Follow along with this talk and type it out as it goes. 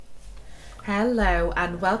Hello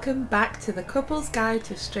and welcome back to the Couple's Guide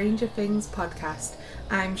to Stranger Things podcast.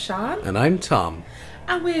 I'm Sean. And I'm Tom.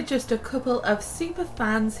 And we're just a couple of super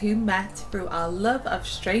fans who met through our love of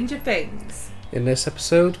Stranger Things. In this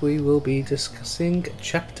episode, we will be discussing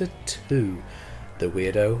Chapter 2, The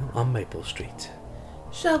Weirdo on Maple Street.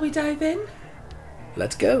 Shall we dive in?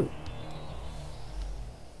 Let's go.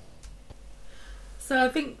 So I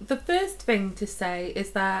think the first thing to say is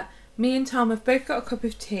that me and Tom have both got a cup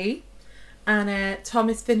of tea, and Tom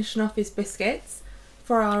is finishing off his biscuits.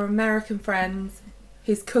 For our American friends,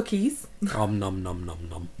 his cookies. Nom nom nom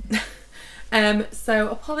nom nom. So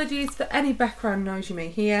apologies for any background noise you may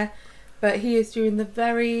hear, but he is doing the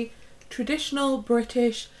very traditional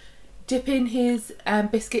British dipping his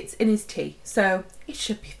biscuits in his tea, so it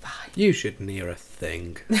should be fine. You shouldn't hear a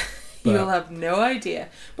thing. You'll have no idea.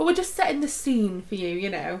 But we're just setting the scene for you, you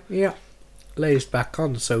know. Yeah. Lays back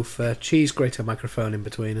on the sofa, cheese grater microphone in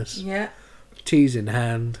between us. Yeah. Teas in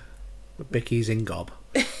hand, bickies in gob.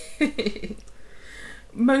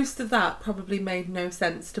 Most of that probably made no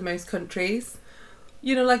sense to most countries.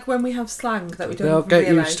 You know, like when we have slang that we don't They'll even get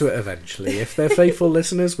realise. used to it eventually. If they're faithful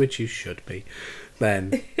listeners, which you should be,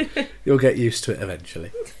 then you'll get used to it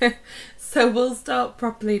eventually. So we'll start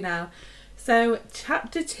properly now. So,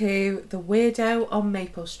 Chapter 2, The Weirdo on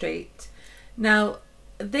Maple Street. Now,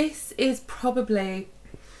 this is probably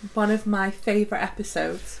one of my favourite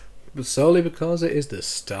episodes. But solely because it is the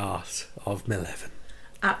start of Mileven.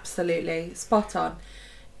 Absolutely, spot on.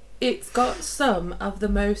 It's got some of the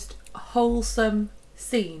most wholesome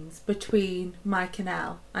scenes between Mike and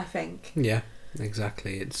Elle, I think. Yeah,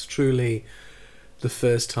 exactly. It's truly the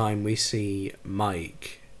first time we see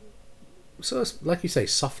Mike, sort of, like you say,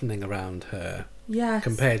 softening around her. Yes.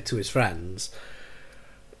 Compared to his friends.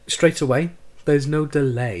 Straight away, there's no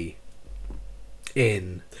delay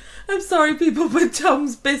in... I'm sorry, people, but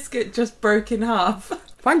Tom's biscuit just broke in half.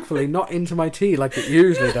 Thankfully, not into my tea like it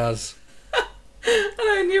usually does. And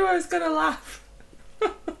I knew I was going to laugh.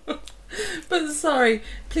 But sorry,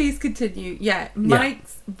 please continue. Yeah,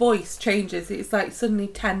 Mike's voice changes. It's like suddenly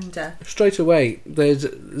tender. Straight away, there's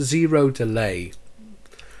zero delay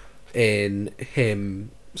in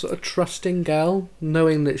him sort of trusting Elle,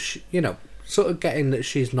 knowing that she, you know, sort of getting that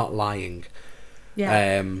she's not lying.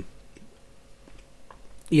 Yeah.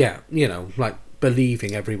 Yeah, you know, like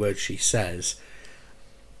believing every word she says.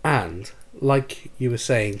 And, like you were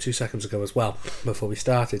saying 2 seconds ago as well, before we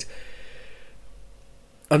started,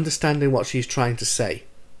 understanding what she's trying to say.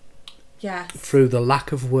 Yes. Through the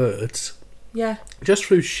lack of words. Yeah. Just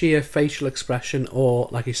through sheer facial expression or,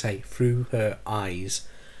 like you say, through her eyes.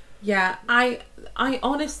 Yeah, I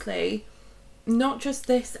honestly, not just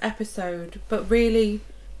this episode, but really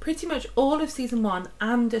pretty much all of season 1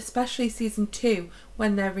 and especially season 2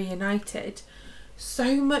 when they're reunited,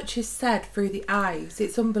 so much is said through the eyes.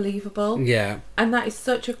 It's unbelievable. Yeah. And that is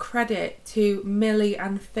such a credit to Millie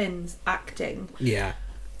and Finn's acting. Yeah.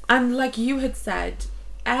 And like you had said,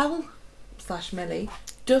 Elle/Millie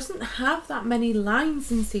doesn't have that many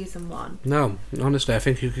lines in season 1. No, honestly, I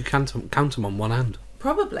think you could count them on one hand.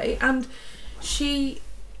 Probably. And she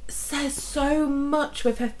says so much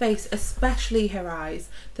with her face, especially her eyes.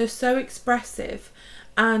 They're so expressive.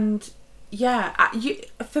 And yeah,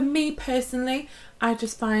 for me personally, I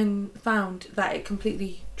just found that it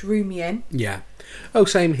completely drew me in. Yeah. Oh,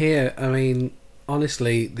 same here. I mean,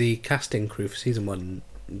 honestly, the casting crew for season 1,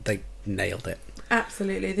 they nailed it.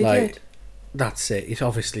 Absolutely, they did. That's it. It's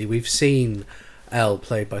obviously, we've seen Elle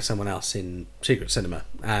played by someone else in Secret Cinema,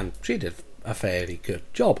 and she did a fairly good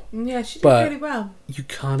job. Yeah, she did really well. You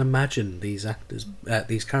can't imagine these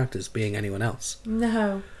characters being anyone else.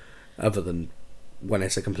 No. Other than when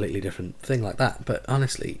it's a completely different thing like that. But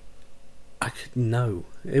honestly, no,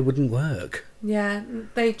 it wouldn't work. Yeah,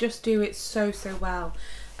 they just do it so well.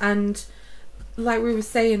 And like we were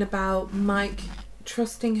saying about Mike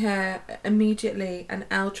trusting her immediately and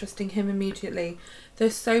Elle trusting him immediately,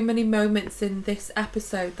 there's so many moments in this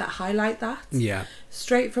episode that highlight that. Yeah.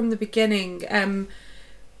 Straight from the beginning,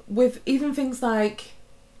 with even things like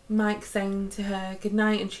Mike saying to her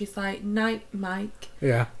goodnight and she's like, night, Mike.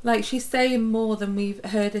 Yeah. Like, she's saying more than we've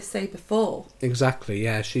heard her say before. Exactly,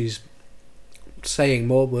 yeah. She's saying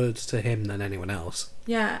more words to him than anyone else.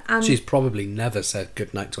 Yeah, and she's probably never said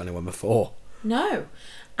goodnight to anyone before. No.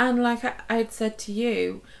 And like I had said to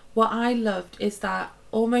you, what I loved is that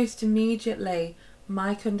almost immediately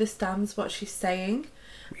Mike understands what she's saying.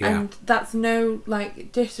 Yeah. And that's no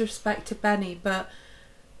like disrespect to Benny, but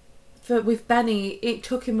with Benny it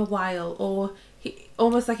took him a while, or he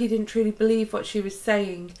almost like he didn't truly believe what she was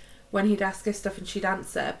saying when he'd ask her stuff and she'd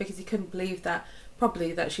answer, because he couldn't believe that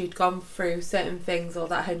probably that she'd gone through certain things or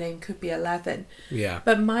that her name could be 11. Yeah.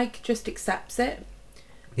 But Mike just accepts it.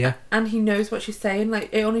 Yeah. And he knows what she's saying.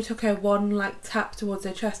 Like, it only took her one, like, tap towards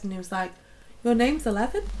her chest and he was like, your name's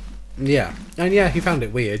 11? Yeah. And yeah, he found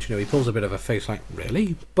it weird. You know, he pulls a bit of a face like,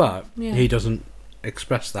 really? But he doesn't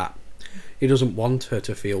express that. He doesn't want her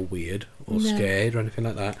to feel weird or scared or anything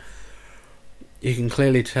like that. You can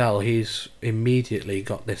clearly tell he's immediately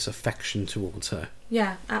got this affection towards her.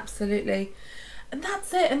 Yeah, absolutely. And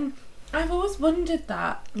that's it. And I've always wondered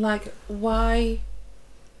that, like, why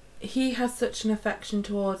he has such an affection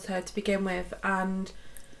towards her to begin with, and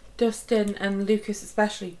Dustin and Lucas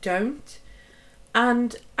especially don't.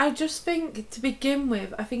 And I just think, to begin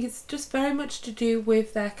with, I think it's just very much to do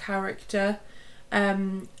with their character,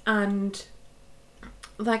 and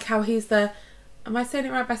like how he's the... Am I saying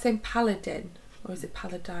it right by saying paladin? Or is it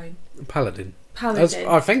paladine? Paladin. Paladin.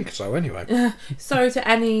 I think so, anyway. Sorry to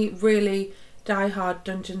any really die-hard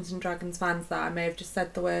Dungeons and Dragons fans that I may have just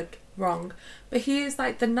said the word wrong. But he is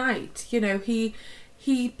like the knight, you know, he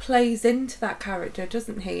plays into that character,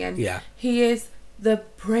 doesn't he? And he is the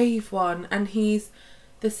brave one, and he's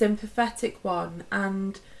the sympathetic one,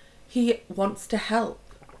 and he wants to help.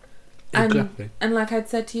 Exactly. And like I'd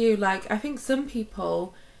said to you, like, I think some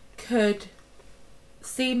people could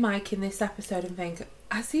see Mike in this episode and think,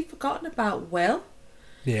 has he forgotten about Will?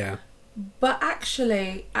 Yeah. But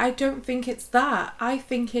actually, I don't think it's that. I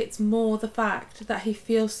think it's more the fact that he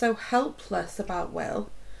feels so helpless about Will,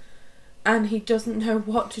 and he doesn't know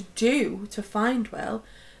what to do to find Will,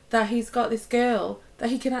 that he's got this girl that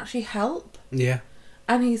he can actually help. Yeah.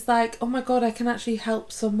 And he's like, oh my God, I can actually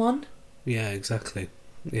help someone. Yeah, exactly.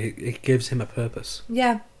 It gives him a purpose.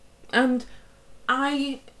 Yeah. And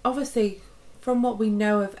I, obviously, from what we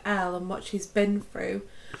know of Elle and what she's been through,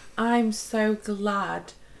 I'm so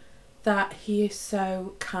glad that he is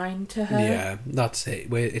so kind to her. Yeah, that's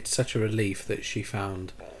it. It's such a relief that she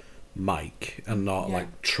found Mike and not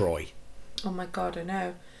like Troy. Oh my God, I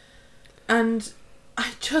know. And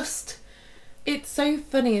it's so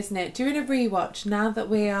funny, isn't it? Doing a rewatch now that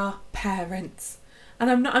we are parents. And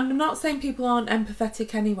I'm not saying people aren't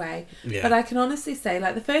empathetic anyway, but I can honestly say,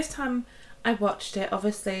 like, the first time I watched it,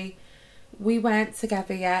 obviously we weren't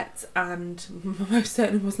together yet, and most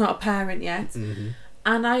certainly was not a parent yet. Mm-hmm.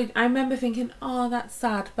 And I remember thinking, oh, that's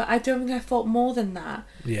sad, but I don't think I thought more than that.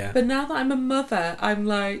 Yeah. But now that I'm a mother, I'm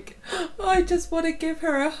like, oh, I just want to give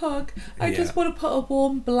her a hug. I just want to put a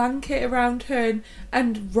warm blanket around her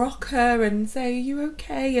and rock her and say, are you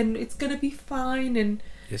okay? And it's going to be fine. And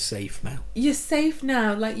you're safe now. You're safe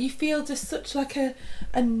now. Like, you feel just such like a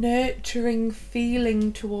nurturing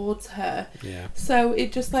feeling towards her. Yeah. So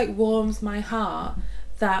it just like warms my heart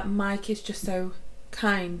that Mike is just so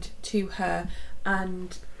kind to her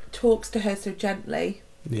and talks to her so gently.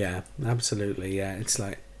 Yeah, absolutely. Yeah, it's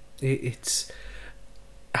like it's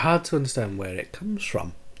hard to understand where it comes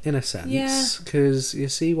from, in a sense, because you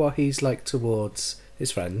see what he's like towards his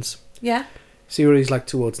friends. Yeah. See what he's like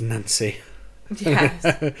towards Nancy. Yes.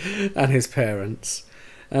 And his parents,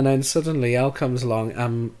 and then suddenly Al comes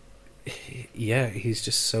along. He's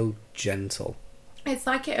just so gentle. It's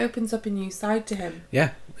like it opens up a new side to him.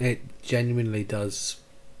 Yeah, it genuinely does.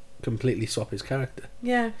 Completely swap his character.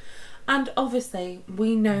 Yeah. And obviously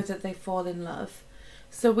we know that they fall in love,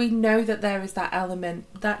 so we know that there is that element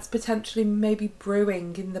that's potentially maybe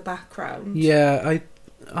brewing in the background. Yeah, I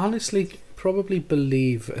honestly probably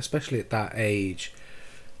believe, especially at that age,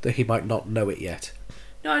 that he might not know it yet.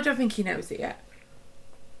 No, I don't think he knows it yet,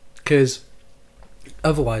 because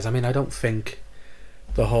otherwise, I mean, I don't think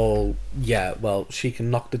the whole she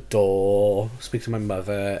can knock the door, speak to my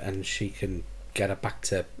mother, and she can get her back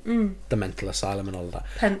to the mental asylum and all that.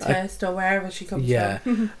 Penthurst or wherever she comes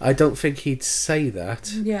from. I don't think he'd say that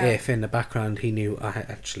if in the background he knew, I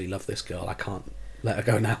actually love this girl, I can't let her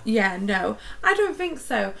go now. Yeah, no. I don't think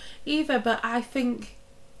so either, but I think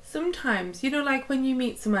sometimes, you know, like when you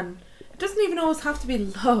meet someone, it doesn't even always have to be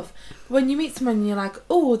love. When you meet someone and you're like,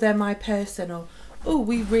 oh, they're my person, or oh,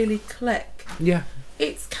 we really click. Yeah.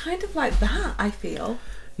 It's kind of like that, I feel.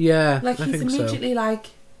 Yeah, like I he's think immediately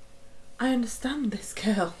like, I understand this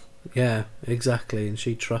girl. Yeah, exactly. And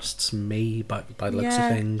she trusts me by the looks of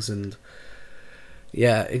things. And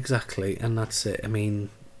yeah, exactly. And that's it. I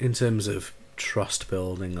mean, in terms of trust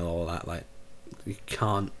building and all that, like, you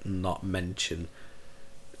can't not mention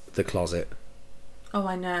the closet. Oh,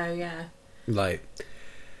 I know, yeah. Like,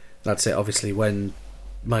 that's it. Obviously, when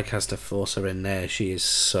Mike has to force her in there, she is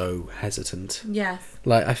so hesitant. Yes.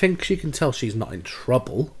 Like, I think she can tell she's not in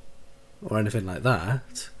trouble or anything like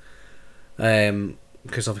that.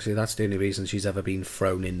 Because obviously that's the only reason she's ever been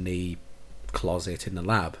thrown in the closet in the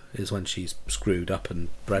lab is when she's screwed up and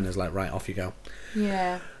Brenna's like, right, off you go.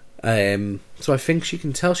 Yeah. So I think she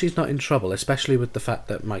can tell she's not in trouble, especially with the fact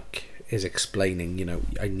that Mike is explaining, you know,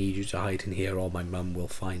 I need you to hide in here or my mum will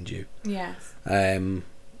find you. Yes. And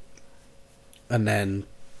then,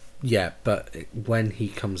 yeah, but when he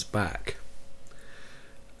comes back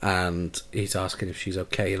and he's asking if she's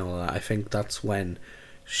okay and all that, I think that's when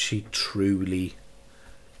she truly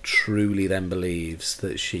then believes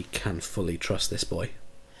that she can fully trust this boy.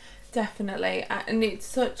 Definitely. And it's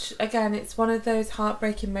such, again, it's one of those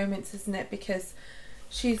heartbreaking moments, isn't it? Because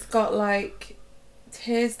she's got like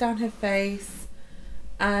tears down her face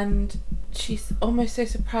and she's almost so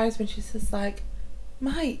surprised when she says like,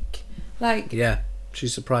 Mike, like, yeah,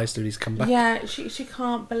 she's surprised that he's come back. Yeah, she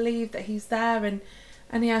can't believe that he's there,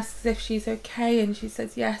 and he asks if she's okay and she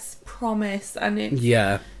says yes, promise. And it's,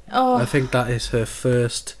 I think that is her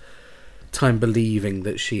first time believing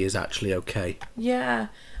that she is actually okay. Yeah.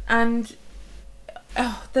 And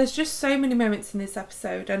there's just so many moments in this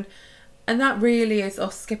episode, and that really is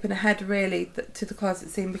us skipping ahead really to the closet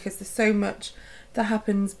scene, because there's so much that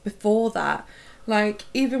happens before that. Like,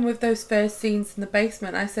 even with those first scenes in the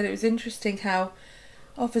basement, I said it was interesting how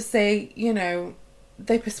obviously, you know,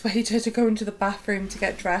 they persuade her to go into the bathroom to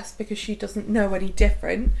get dressed because she doesn't know any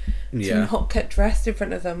different to not get dressed in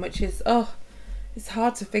front of them, which is, it's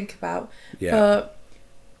hard to think about. Yeah. But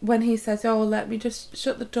when he says, let me just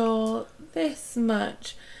shut the door this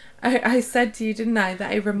much, I said to you, didn't I,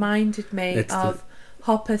 that it reminded me of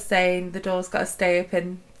Hopper saying the door's got to stay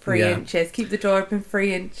open 3 inches, keep the door open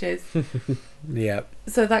 3 inches. Yeah.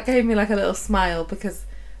 So that gave me like a little smile, because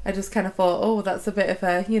I just kind of thought, that's a bit of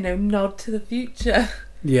a, you know, nod to the future.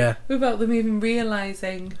 Yeah. Without them even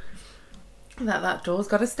realising that door's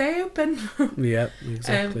got to stay open. Yeah,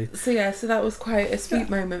 exactly. So that was quite a sweet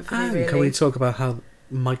moment for me, really. Can we talk about how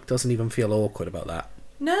Mike doesn't even feel awkward about that?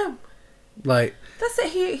 No. Like, that's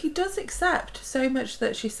it. He does accept so much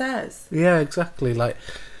that she says. Yeah, exactly. Like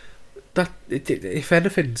that. If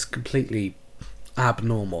anything's completely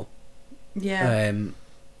abnormal,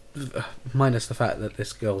 minus the fact that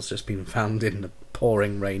this girl's just been found in the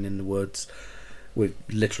pouring rain in the woods with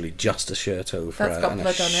literally just a shirt over her and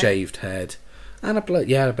a shaved head and a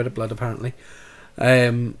bit of blood apparently.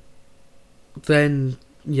 Then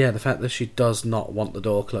the fact that she does not want the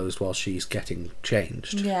door closed while she's getting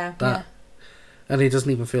changed. And he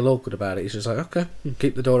doesn't even feel awkward about it. He's just like, okay,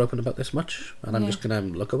 keep the door open about this much, and I'm just gonna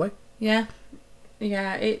look away. Yeah.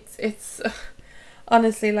 It's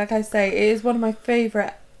honestly, like I say, it is one of my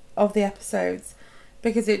favourite of the episodes,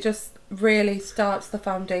 because it just really starts the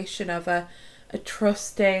foundation of a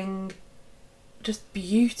trusting, just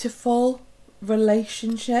beautiful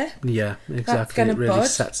relationship. Yeah, exactly. It really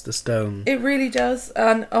sets the stone. It really does.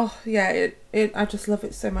 And I just love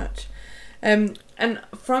it so much. And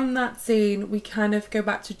from that scene we kind of go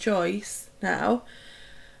back to Joyce now,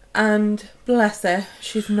 and bless her,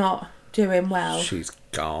 she's not doing well. She's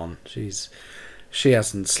gone. She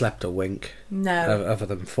hasn't slept a wink. No. Other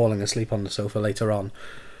than falling asleep on the sofa later on.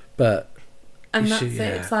 But that's it.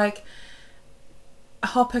 It's like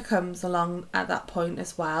Hopper comes along at that point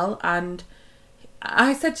as well, and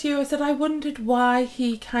I said to you, I wondered why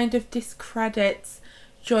he kind of discredits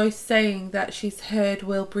Joyce saying that she's heard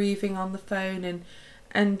Will breathing on the phone,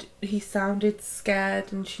 and he sounded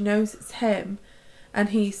scared, and she knows it's him, and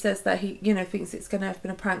he says that he, you know, thinks it's going to have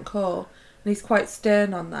been a prank call, and he's quite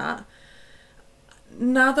stern on that.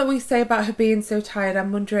 Now that we say about her being so tired,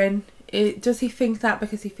 I'm wondering, does he think that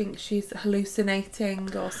because he thinks she's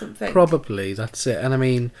hallucinating or something? Probably, that's it. And I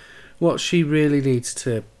mean, what she really needs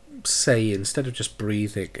to say instead of just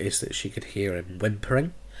breathing is that she could hear him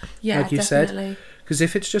whimpering. Yeah, like you definitely. said. Because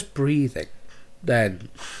if it's just breathing, then,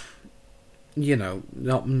 you know,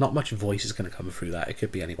 not much voice is going to come through that. It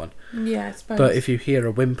could be anyone. Yeah, I suppose. But if you hear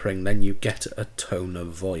a whimpering, then you get a tone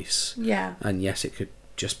of voice. Yeah. And yes, it could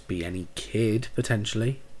just be any kid,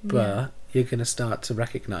 potentially. But you're going to start to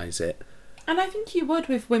recognise it. And I think you would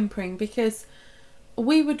with whimpering, because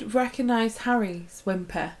we would recognise Harry's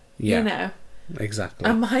whimper. Yeah. You know. Exactly.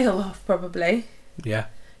 A mile off, probably. Yeah.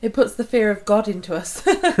 It puts the fear of God into us.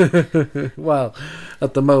 Well,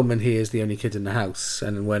 at the moment he is the only kid in the house,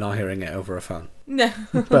 and we're not hearing it over a phone. No.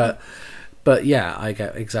 But yeah, I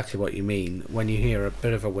get exactly what you mean. When you hear a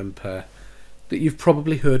bit of a whimper that you've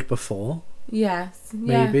probably heard before. Yes.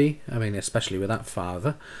 Maybe. I mean, especially with that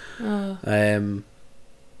father. Oh.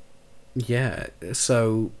 Yeah,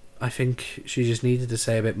 so I think she just needed to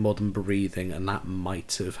say a bit more than breathing, and that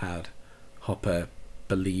might have had Hopper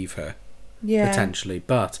believe her. Yeah. Potentially,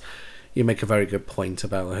 but you make a very good point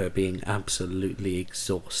about her being absolutely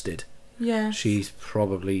exhausted. Yeah. She's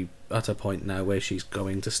probably at a point now where she's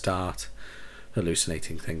going to start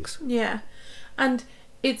hallucinating things. Yeah. And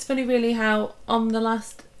it's funny really how on the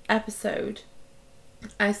last episode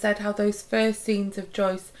I said how those first scenes of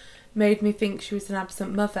Joyce made me think she was an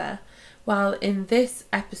absent mother, while in this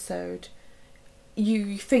episode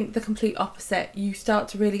you think the complete opposite. You start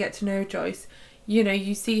to really get to know Joyce. You know,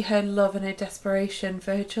 you see her love and her desperation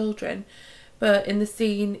for her children. But in the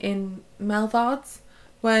scene in Melvard's,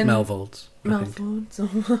 when... Melvard's.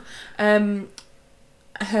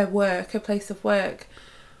 her work, her place of work,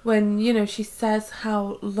 when, you know, she says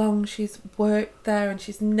how long she's worked there and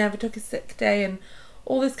she's never took a sick day and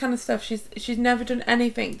all this kind of stuff. She's never done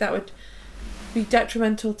anything that would be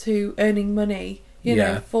detrimental to earning money, you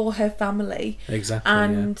know, for her family. Exactly.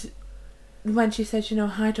 And when she says, you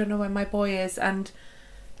know, I don't know where my boy is, and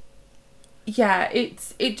yeah,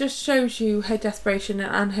 it just shows you her desperation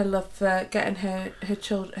and her love for getting her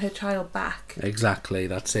child back. Exactly,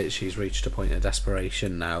 that's it. She's reached a point of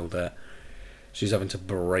desperation now that she's having to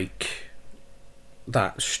break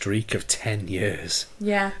that streak of 10 years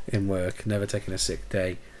in work, never taking a sick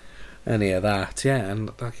day, any of that. Yeah,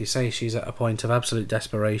 and like you say, she's at a point of absolute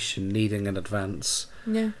desperation, needing an advance,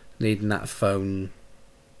 needing that phone.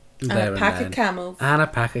 And a pack of camels. And a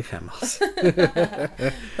pack of camels.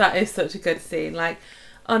 That is such a good scene. Like,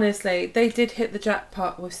 honestly, they did hit the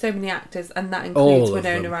jackpot with so many actors, and that includes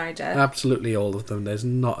Winona Ryder. Absolutely all of them. There's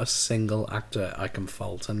not a single actor I can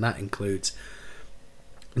fault, and that includes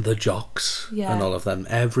the jocks and all of them.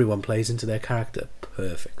 Everyone plays into their character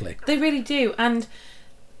perfectly. They really do. And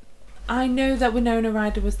I know that Winona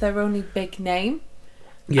Ryder was their only big name.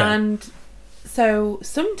 Yeah. And so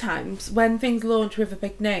sometimes when things launch with a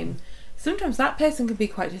big name, sometimes that person can be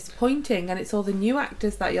quite disappointing, and it's all the new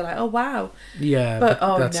actors that you're like, oh wow. Yeah, but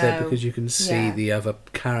that's it, because you can see the other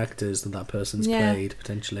characters that person's played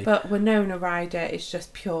potentially. But Winona Ryder is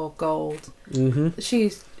just pure gold. Mm-hmm.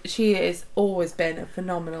 She has always been a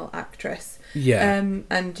phenomenal actress. Yeah.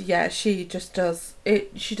 And yeah, she just does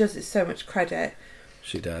it. She does it so much credit.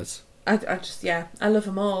 She does. I love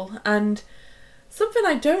them all. And something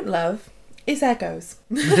I don't love is Egos.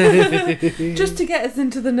 Just to get us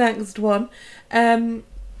into the next one,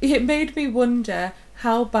 it made me wonder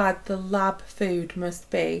how bad the lab food must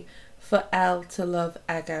be for Elle to love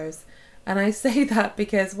Egos. And I say that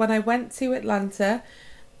because when I went to Atlanta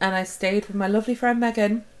and I stayed with my lovely friend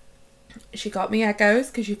Megan, she got me Egos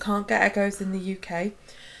because you can't get Egos in the UK.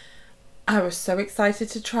 I was so excited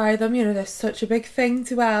to try them. You know, they're such a big thing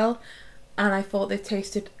to Elle, and I thought they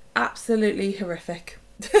tasted absolutely horrific.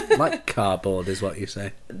 Like cardboard is what you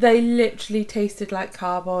say. They literally tasted like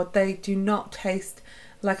cardboard. They do not taste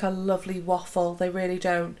like a lovely waffle. They really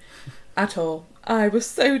don't at all. I was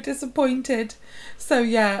so disappointed. So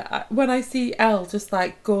yeah, when I see Elle just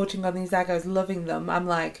like gorging on these Egos, loving them, I'm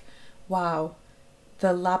like, wow,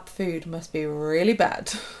 the lab food must be really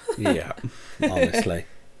bad. Yeah, honestly.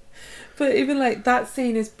 But even like that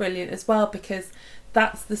scene is brilliant as well, because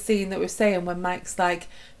that's the scene that we're saying when Mike's like,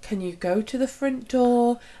 can you go to the front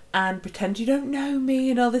door and pretend you don't know me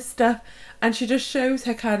and all this stuff, and she just shows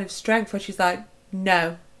her kind of strength where she's like,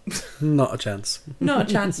 no. Not a chance. Not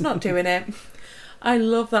a chance, not doing it. I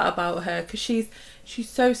love that about her, because she's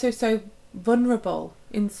so vulnerable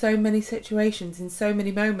in so many situations, in so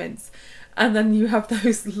many moments, and then you have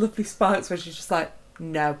those lovely sparks where she's just like,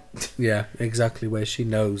 no. Yeah, exactly, where she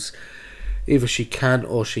knows either she can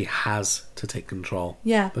or she has to take control.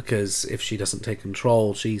 Yeah. Because if she doesn't take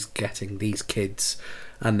control, she's getting these kids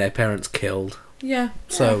and their parents killed. Yeah.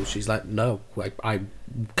 So she's like, no, I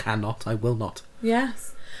cannot, I will not.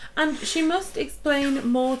 Yes. And she must explain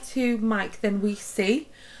more to Mike than we see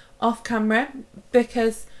off camera,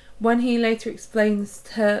 because when he later explains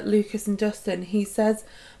to Lucas and Dustin, he says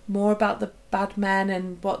more about the bad men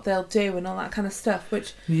and what they'll do and all that kind of stuff,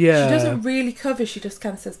 which she doesn't really cover. She just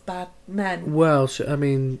kind of says bad men. Well, I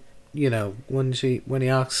mean, you know, when he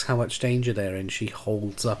asks how much danger they're in, she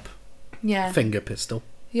holds up finger pistol.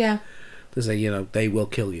 Yeah. To say, you know, they will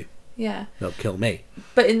kill you. Yeah. They'll kill me.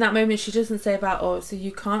 But in that moment, she doesn't say about, oh, so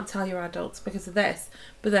you can't tell your adults because of this.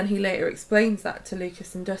 But then he later explains that to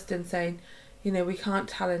Lucas and Dustin, saying, you know, we can't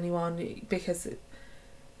tell anyone because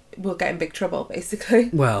we'll get in big trouble, basically.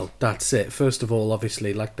 Well, that's it. First of all,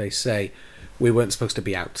 obviously, like they say, we weren't supposed to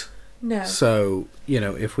be out. No. So, you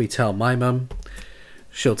know, if we tell my mum,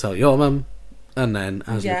 she'll tell your mum, and then,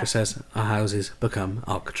 as Lucas says, our houses become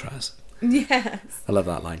Alcatraz. Yes. I love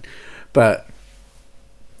that line. But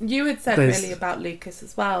you had said really about Lucas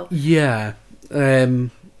as well. Yeah.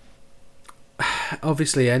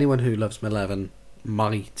 Obviously, anyone who loves Mileven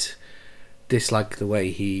might dislike the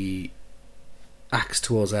way he acts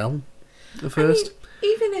towards Elle. at first.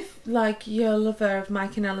 Even if, like, you're a lover of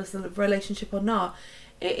Mike and Ella's relationship or not,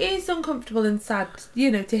 it is uncomfortable and sad,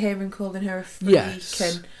 to hear him calling her a freak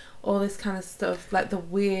and all this kind of stuff, like the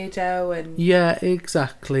weirdo and... Yeah,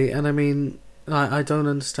 exactly. And I mean, I don't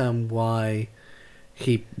understand why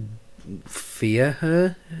he fear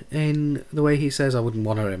her in the way he says, I wouldn't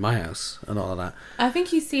want her in my house and all of that. I think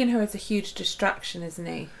he's seeing her as a huge distraction, isn't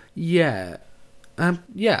he? Yeah.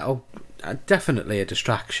 Definitely a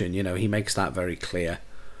distraction, he makes that very clear.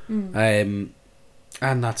 And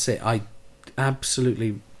that's it. I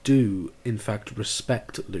absolutely do, in fact,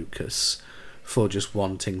 respect Lucas for just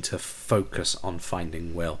wanting to focus on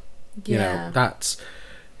finding Will. Yeah.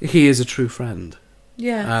 He is a true friend.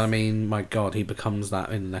 Yeah. And I mean, my God, he becomes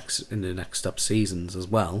that in the next up seasons as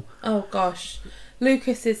well. Oh gosh.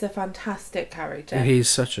 Lucas is a fantastic character. He's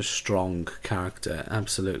such a strong character,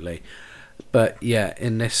 absolutely. But yeah,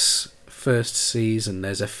 in this first season,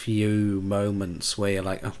 there's a few moments where you're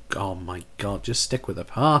like, oh my God, just stick with the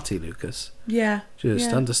party, Lucas. Yeah.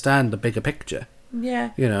 Just understand the bigger picture.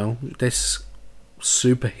 Yeah. This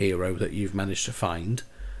superhero that you've managed to find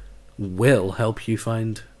will help you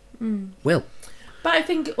find Will. But I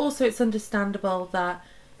think also it's understandable that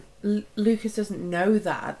Lucas doesn't know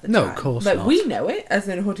that at the time. No, of course not. We know it as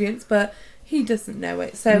an audience, but he doesn't know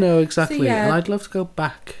it. So no, exactly. So, yeah. And I'd love to go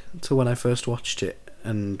back to when I first watched it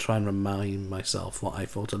and try and remind myself what I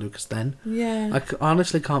thought of Lucas then. Yeah. I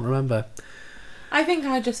honestly can't remember. I think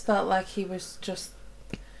I just felt like he was just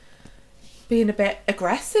being a bit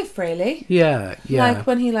aggressive, really. Yeah. Like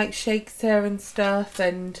when he shakes her and stuff,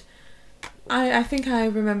 and I think I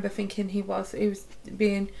remember thinking he was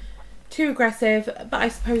being too aggressive, but I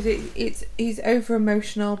suppose he's over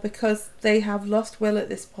emotional because they have lost Will at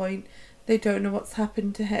this point. They don't know what's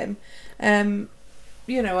happened to him, and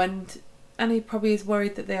he probably is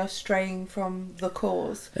worried that they are straying from the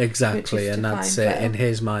cause. Exactly, and that's it. Will. In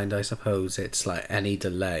his mind, I suppose it's like any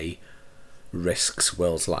delay risks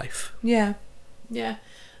Will's life. Yeah,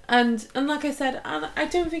 and like I said, I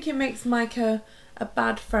don't think it makes Mike a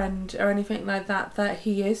bad friend or anything like that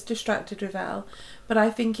he is distracted with Elle, but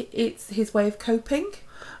I think it's his way of coping.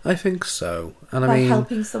 I think so. And by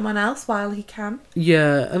helping someone else while he can.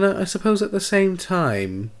 Yeah, and I suppose at the same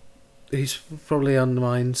time, he's probably on the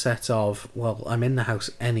mindset of, well, I'm in the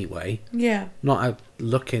house anyway. Yeah. Not out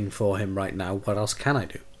looking for him right now. What else can I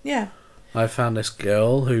do? Yeah. I found this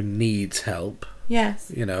girl who needs help.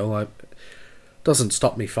 Yes. Doesn't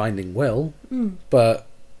stop me finding Will, but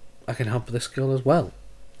I can help this girl as well.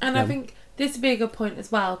 And I think this would be a good point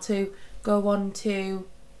as well to go on to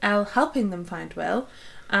Elle helping them find Will.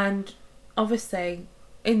 And obviously,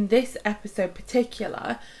 in this episode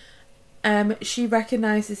particular, she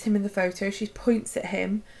recognises him in the photo. She points at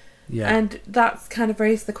him. Yeah. And that's kind of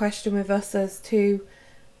raised the question with us as to,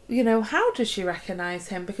 how does she recognise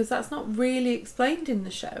him? Because that's not really explained in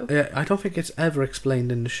the show. Yeah, I don't think it's ever explained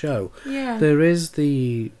in the show. Yeah. There is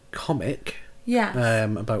the comic. Yes.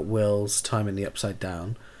 About Will's time in the Upside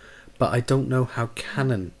Down, but I don't know how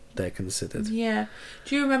canon they're considered. Yeah.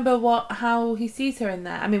 Do you remember how he sees her in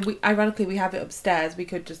there? I mean, ironically we have it upstairs. We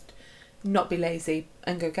could just not be lazy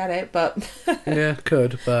and go get it, but yeah,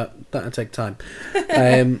 could, but that'd take time.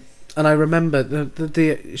 And I remember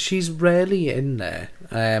the she's rarely in there,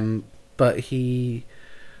 but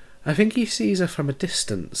I think he sees her from a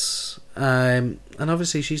distance, and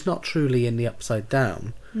obviously she's not truly in the Upside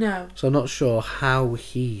Down. No. So I'm not sure how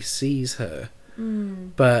he sees her.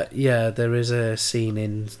 But yeah, there is a scene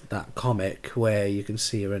in that comic where you can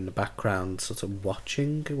see her in the background sort of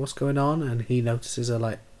watching what's going on, and he notices her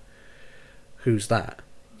like, who's that?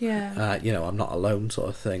 Yeah. I'm not alone sort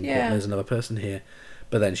of thing, Yeah. but there's another person here.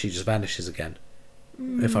 But then she just vanishes again,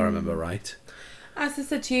 if I remember right. As I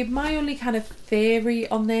said to you, my only kind of theory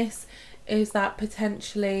on this is that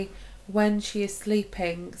potentially when she is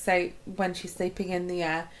sleeping, say when she's sleeping in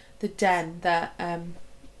the den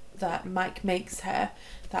that Mike makes her,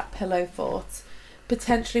 that pillow fort,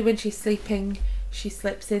 potentially when she's sleeping she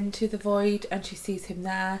slips into the void and she sees him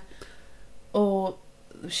there, or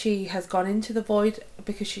she has gone into the void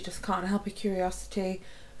because she just can't help her curiosity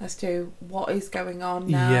as to what is going on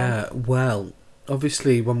now. Yeah, well,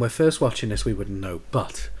 obviously when we're first watching this we wouldn't know,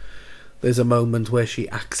 but there's a moment where she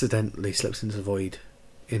accidentally slips into the void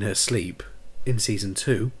in her sleep in season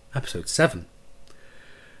 2, episode 7,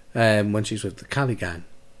 when she's with the Cali gang.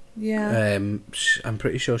 Yeah. I'm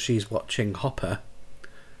pretty sure she's watching Hopper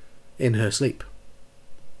in her sleep.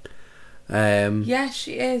 Yes,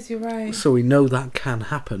 she is, you're right. So we know that can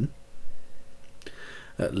happen,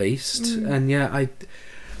 at least. And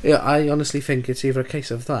I honestly think it's either a case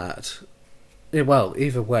of that. Well,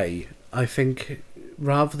 either way, I think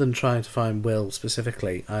rather than trying to find Will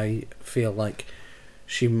specifically, I feel like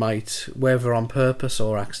she might, whether on purpose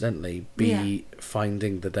or accidentally, be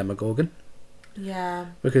finding the Demogorgon. Yeah.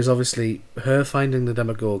 Because obviously, her finding the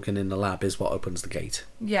Demogorgon in the lab is what opens the gate.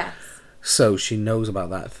 Yes. So she knows about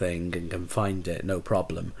that thing and can find it, no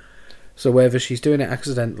problem. So whether she's doing it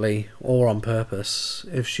accidentally or on purpose,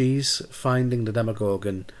 if she's finding the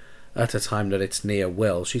Demogorgon at a time that it's near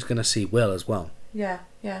Will, she's going to see Will as well. Yeah,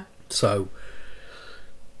 yeah. So,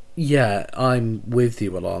 yeah, I'm with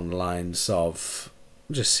you along the lines of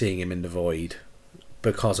just seeing him in the void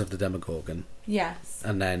because of the Demogorgon. Yes.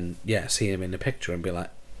 And then, seeing him in the picture and be like,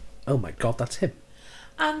 oh my god, that's him.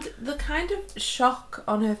 And the kind of shock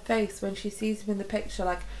on her face when she sees him in the picture,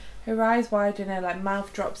 like her eyes widen, her like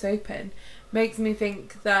mouth drops open, makes me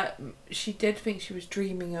think that she did think she was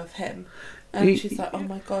dreaming of him. And she's like, oh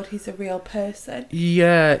my god, he's a real person.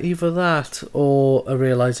 Yeah, either that or a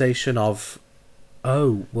realisation of,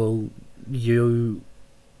 oh, well, you...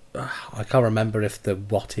 I can't remember if the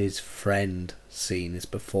what is friend scene is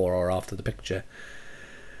before or after the picture.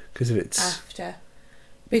 Because if it's... After.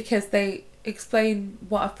 Because they explain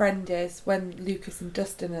what a friend is when Lucas and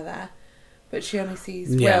Dustin are there. But she only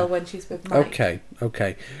sees Will when she's with Mike.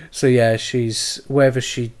 Okay. So yeah, she's... Whether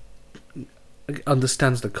she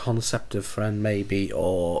understands the concept of friend maybe,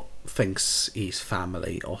 or thinks he's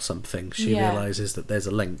family or something, she realises that there's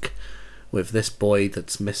a link with this boy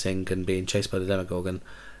that's missing and being chased by the Demogorgon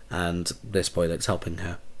and this boy that's helping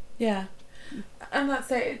her. Yeah. And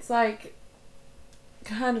that's it. It's like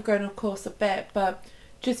kind of going off course a bit, but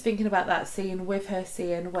just thinking about that scene with her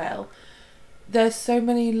seeing Will, there's so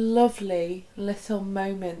many lovely little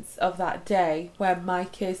moments of that day where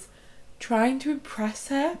Mike is trying to impress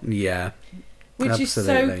her. Yeah. Which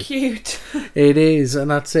absolutely. is so cute. It is, and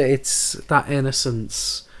that's it. It's that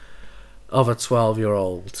innocence of a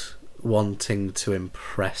 12-year-old wanting to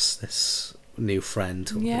impress this new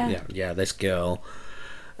friend. Yeah, this girl.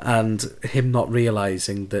 And him not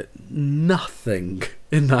realising that nothing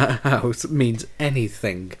in that house means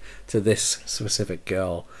anything to this specific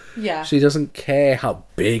girl. Yeah. She doesn't care how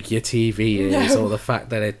big your TV is, or the fact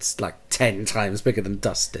that it's like 10 times bigger than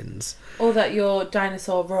Dustin's. Or that your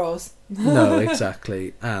dinosaur roars. No,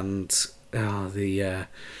 exactly. And the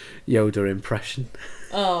Yoda impression.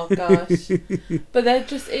 Oh, gosh. But they're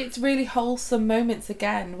just, it's really wholesome moments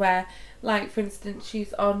again where, like, for instance,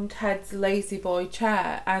 she's on Ted's lazy boy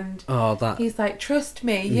chair and he's like, trust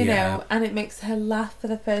me, you know, and it makes her laugh for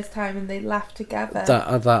the first time and they laugh together.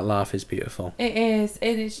 That laugh is beautiful. It is.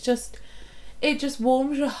 And it's just, it just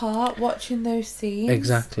warms your heart watching those scenes.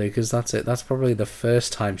 Exactly, because that's it. That's probably the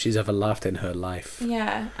first time she's ever laughed in her life.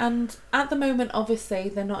 Yeah, and at the moment, obviously,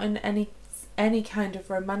 they're not in any kind of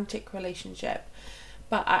romantic relationship.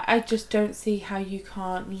 But I just don't see how you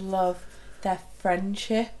can't love their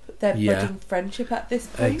friendship, their budding friendship at this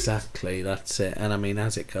point. Exactly, that's it. And I mean,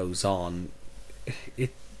 as it goes on,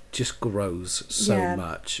 it just grows so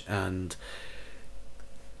much, and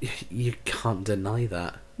you can't deny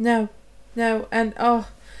that. No, and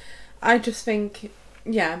I just think,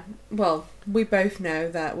 well, we both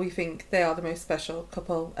know that we think they are the most special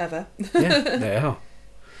couple ever. Yeah, they are.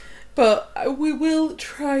 But we will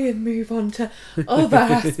try and move on to other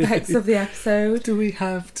aspects of the episode. Do we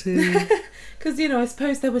have to? Because, you know, I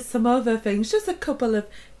suppose there was some other things, just a couple of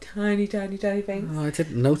tiny things. Oh, I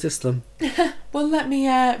didn't notice them. Well, let me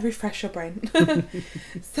refresh your brain.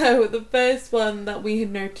 So the first one that we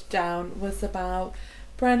had noted down was about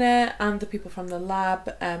Brenna and the people from the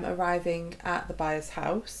lab arriving at the buyer's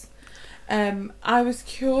house. I was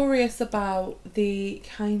curious about the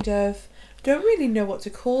kind of, don't really know what to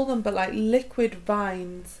call them, but like liquid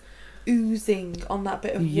vines oozing on that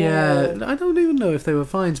bit of wall. I don't even know if they were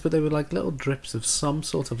vines, but they were like little drips of some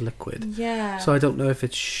sort of liquid. Yeah. So I don't know if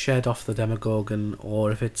it's shed off the Demogorgon or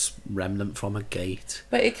if it's remnant from a gate.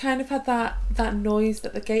 But it kind of had that noise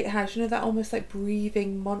that the gate has, you know, that almost like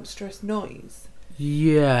breathing monstrous noise.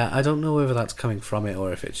 Yeah, I don't know whether that's coming from it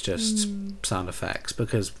or if it's just sound effects,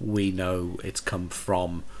 because we know it's come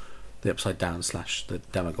from the Upside Down / the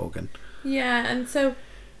Demogorgon. Yeah, and so,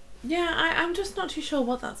 I'm just not too sure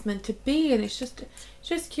what that's meant to be, and it's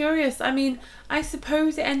just curious. I mean, I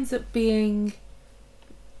suppose it ends up being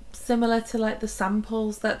similar to like the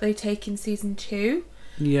samples that they take in season 2.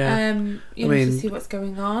 Yeah. To see what's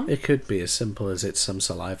going on. It could be as simple as it's some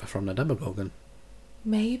saliva from the Demogorgon.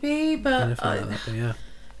 Maybe, but yeah.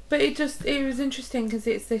 But it was interesting because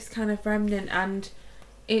it's this kind of remnant, and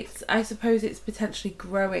I suppose it's potentially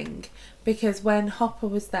growing, because when Hopper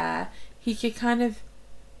was there, he could kind of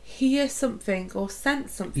hear something or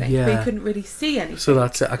sense something, Yeah. but he couldn't really see anything. So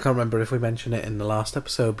that's it. I can't remember if we mentioned it in the last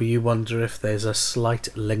episode, but you wonder if there's a slight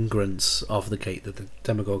lingerance of the gate that the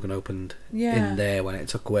Demogorgon opened in there when it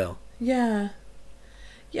took Will. Yeah.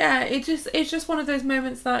 Yeah, it's just one of those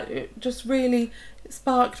moments that it just really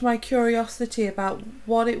sparked my curiosity about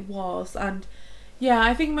what it was. And yeah,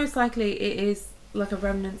 I think most likely it is like a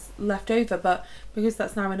remnant left over, but because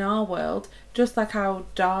that's now in our world, just like how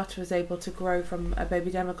Dart was able to grow from a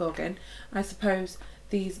baby Demogorgon, I suppose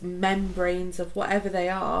these membranes of whatever they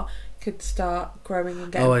are could start growing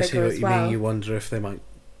and getting bigger as well. Oh, I see what you mean. You wonder if they might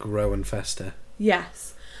grow and fester.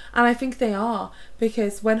 Yes. And I think they are,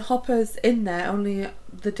 because when Hopper's in there only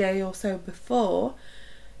the day or so before,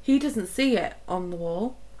 he doesn't see it on the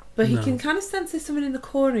wall, but he can kind of sense there's someone in the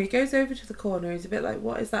corner. He goes over to the corner, he's a bit like,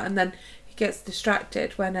 what is that? And then he gets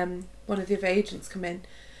distracted when one of the other agents come in.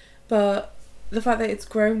 But the fact that it's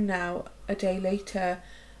grown now a day later,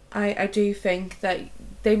 I do think that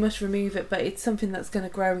they must remove it, but it's something that's going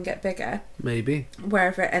to grow and get bigger. Maybe.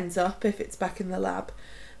 Wherever it ends up, if it's back in the lab.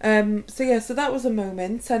 So that was a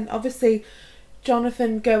moment. And obviously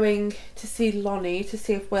Jonathan going to see Lonnie to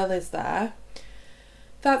see if Will is there.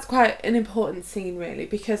 That's quite an important scene, really,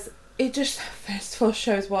 because it just first of all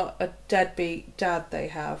shows what a deadbeat dad they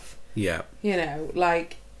have. Yeah. You know,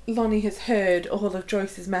 like Lonnie has heard all of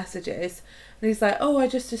Joyce's messages and he's like, oh, I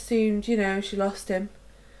just assumed, you know, she lost him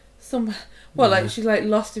somewhere. Well, like she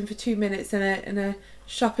lost him for 2 minutes in a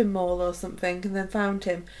shopping mall or something and then found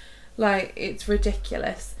him. Like, it's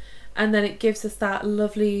ridiculous. And then it gives us that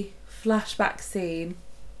lovely flashback scene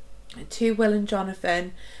to Will and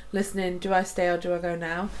Jonathan listening, do I stay or do I go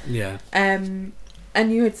now? Yeah. And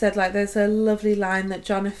you had said, like, there's a lovely line that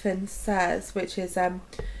Jonathan says, which is,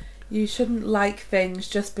 you shouldn't like things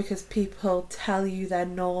just because people tell you they're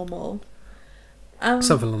normal.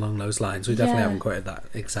 Something along those lines. We definitely haven't quoted that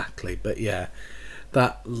exactly, but yeah,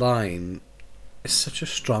 that line is such a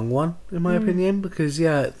strong one, in my opinion, because,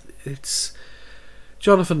 it's...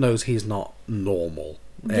 Jonathan knows he's not normal,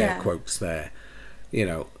 air quotes there, you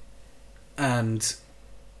know, and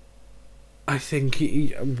I think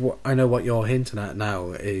I know what you're hinting at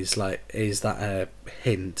now is that a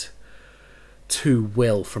hint to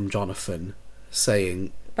Will from Jonathan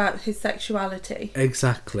saying about his sexuality.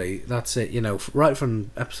 Exactly, that's it. You know, right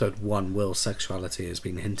from episode 1, Will's sexuality has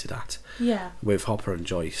been hinted at. Yeah. With Hopper and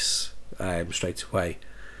Joyce, straight away.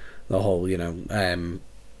 The whole, you know,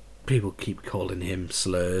 people keep calling him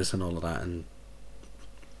slurs and all of that, and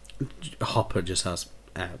Hopper just asks,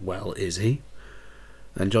 well, is he?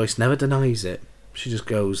 And Joyce never denies it. She just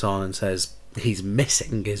goes on and says, he's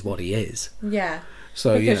missing is what he is. Yeah.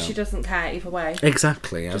 So, because you know, she doesn't care either way.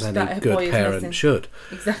 Exactly, as any good parent should.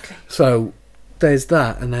 Exactly. So there's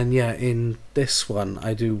that, and then in this one,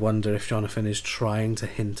 I do wonder if Jonathan is trying to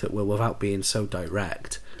hint at Will without being so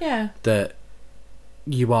direct. Yeah. That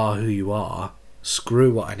you are who you are.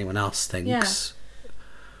 Screw what anyone else thinks. Yeah.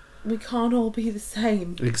 We can't all be the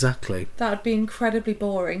same. Exactly. That would be incredibly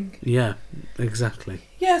boring. Yeah, exactly.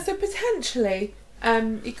 Yeah, so potentially,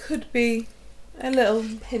 it could be a little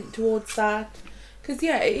hint towards that. Because,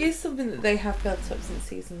 it is something that they have built up since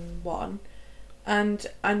season 1. And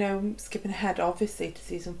I know I'm skipping ahead, obviously, to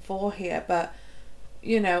season 4 here, but,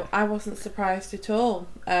 you know, I wasn't surprised at all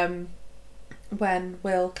when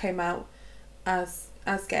Will came out as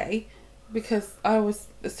gay, because I always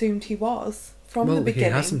assumed he was from the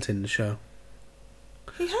beginning. He hasn't in the show.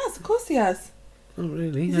 He has, of course he has. Oh,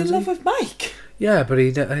 really? He's in love with Mike. Yeah, but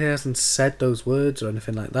he hasn't said those words or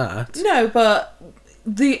anything like that. No, but...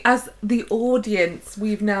 As the audience,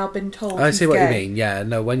 we've now been told I see what gay. you mean. Yeah,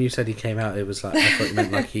 no. When you said he came out, it was like I thought you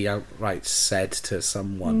meant like he outright said to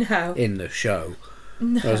someone in the show.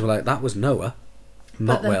 No, I was like, that was Noah,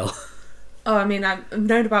 not Will. Oh, I mean, I've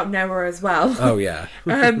known about Noah as well. Oh yeah.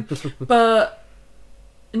 But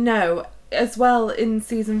no, as well in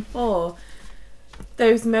season 4,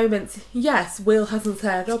 those moments. Yes, Will hasn't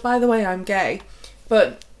said, "Oh, by the way, I'm gay,"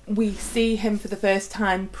 but we see him for the first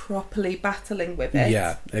time properly battling with it.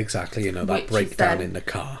 Yeah, exactly. You know, that breakdown in the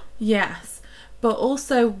car. Yes. But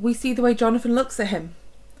also, we see the way Jonathan looks at him.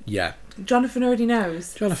 Yeah. Jonathan already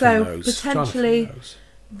knows. Jonathan knows. Potentially, Jonathan knows.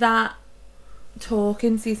 That talk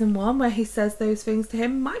in season 1 where he says those things to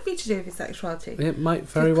him might be to do with his sexuality. It might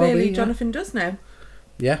very well be. Clearly, Jonathan does know.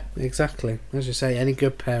 Yeah, exactly. As you say, any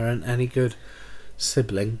good parent, any good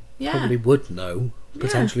sibling probably would know.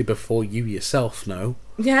 Potentially before you yourself know.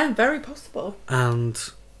 Yeah, very possible. And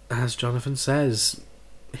as Jonathan says,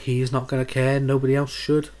 he's not going to care. Nobody else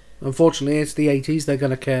should. Unfortunately, it's the 80s. They're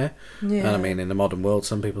going to care. Yeah. And I mean, in the modern world,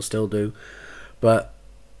 some people still do. But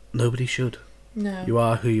nobody should. No. You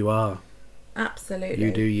are who you are. Absolutely.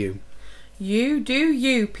 You do you. You do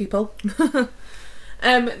you, people. The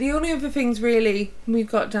only other things really we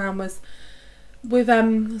got down was with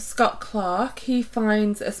Scott Clark. He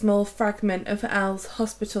finds a small fragment of Elle's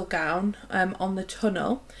hospital gown on the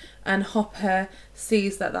tunnel, and Hopper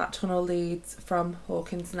sees that tunnel leads from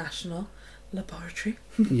Hawkins National Laboratory.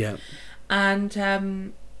 Yeah.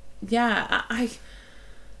 And yeah,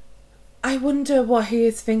 I wonder what he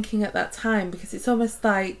is thinking at that time, because it's almost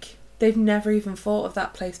like they've never even thought of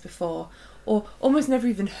that place before, or almost never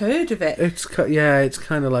even heard of it. It's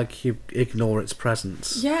kind of like you ignore its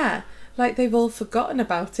presence. Yeah, like they've all forgotten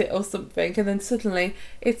about it or something, and then suddenly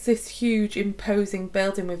it's this huge, imposing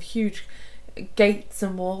building with huge gates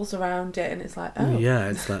and walls around it, and it's like, oh. Yeah,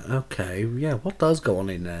 it's like, okay, yeah, what does go on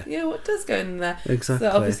in there? Yeah, what does go in there? Exactly.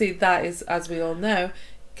 So obviously that is, as we all know,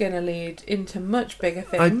 going to lead into much bigger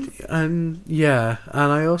things. And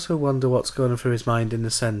I also wonder what's going on through his mind in the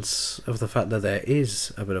sense of the fact that there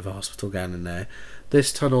is a bit of a hospital gown in there.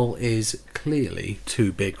 This tunnel is clearly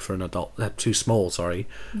too big for an adult, too small, sorry,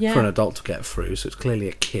 for an adult to get through, so it's clearly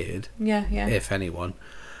a kid, if anyone.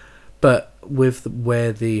 But with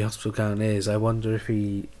where the hospital gown is, I wonder if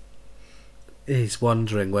he is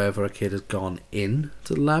wondering whether a kid has gone in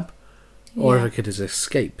to the lab, or if a kid has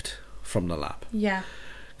escaped from the lab. Yeah.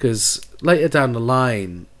 Because later down the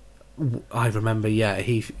line, I remember,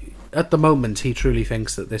 he at the moment he truly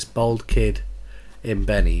thinks that this bald kid in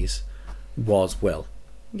Benny's was Will.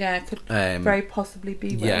 Yeah, it could very possibly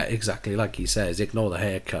be Will. Yeah, exactly. Like he says, ignore the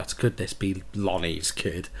haircut. Could this be Lonnie's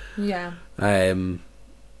kid? Yeah. And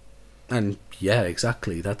yeah,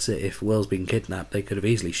 exactly. That's it. If Will's been kidnapped, they could have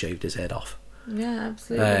easily shaved his head off. Yeah,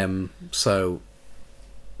 absolutely. So,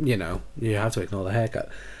 you have to ignore the haircut.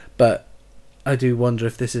 But I do wonder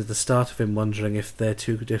if this is the start of him wondering if they're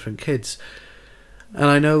two different kids. And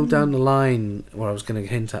I know down the line, what I was going to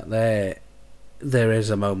hint at there is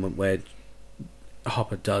a moment where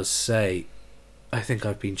Hopper does say, I think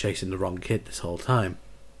I've been chasing the wrong kid this whole time.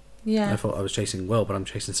 Yeah. I thought I was chasing Will, but I'm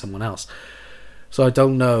chasing someone else. So I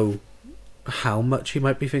don't know how much he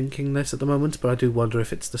might be thinking this at the moment, but I do wonder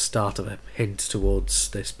if it's the start of a hint towards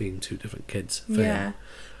this being two different kids for him.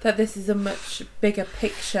 That this is a much bigger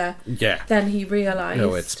picture than he realised.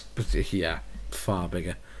 No, it's far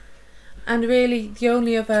bigger. And really, the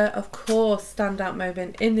only other, of course, standout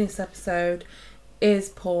moment in this episode is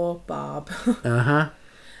poor Barb.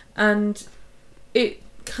 And it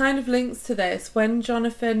kind of links to this when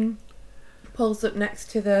Jonathan pulls up next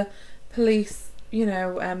to the police,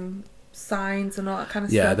 signs and all that kind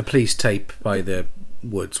of stuff. Yeah, the police tape by the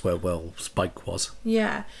woods where Will's bike was.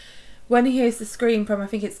 Yeah. When he hears the scream from, I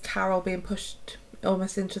think it's Carol being pushed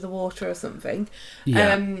almost into the water or something,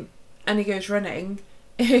 and he goes running,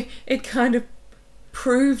 it kind of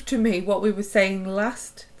proved to me what we were saying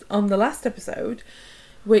on the last episode,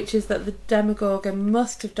 which is that the Demogorgon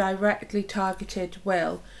must have directly targeted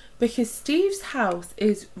Will, because Steve's house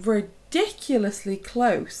is ridiculously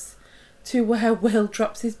close to where Will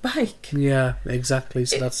drops his bike. Yeah, exactly.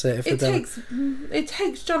 So that's it. It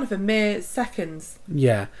takes Jonathan mere seconds.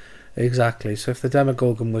 Yeah, exactly. So if the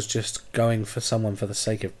Demogorgon was just going for someone for the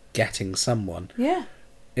sake of getting someone,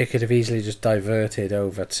 it could have easily just diverted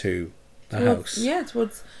over to the house. Yeah,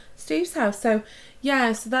 towards Steve's house. So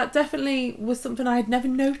so that definitely was something I had never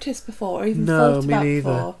noticed before, or even thought about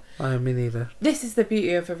before. Me neither. This is the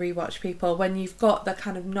beauty of a rewatch, people, when you've got that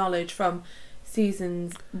kind of knowledge from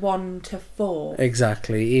seasons 1 to 4.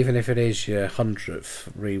 Exactly, even if it is your 100th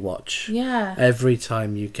rewatch. Yeah. Every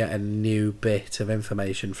time you get a new bit of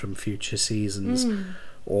information from future seasons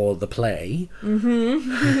or the play,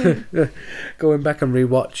 going back and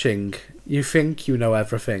rewatching, you think you know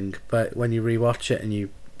everything, but when you rewatch it and you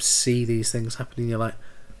see these things happening, you're like,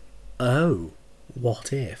 oh,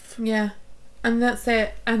 what if? Yeah. And that's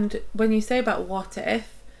it. And when you say about what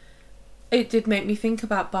if, it did make me think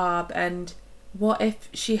about Barb, and what if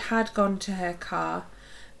she had gone to her car,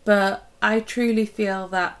 but I truly feel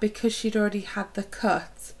that because she'd already had the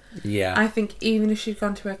cut, I think even if she'd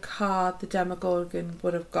gone to her car, the Demogorgon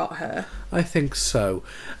would have got her. I think so.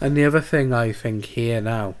 And the other thing I think here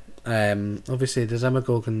now, obviously the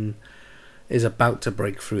Demogorgon is about to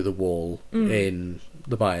break through the wall in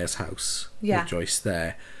the buyer's house with Joyce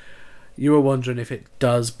there. You were wondering if it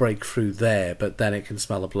does break through there, but then it can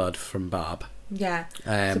smell the blood from Barb. Yeah,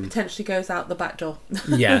 so potentially goes out the back door.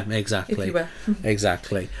 Yeah, exactly. If you were.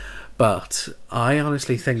 Exactly. But I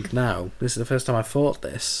honestly think now, this is the first time I thought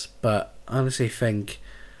this, but I honestly think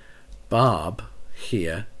Barb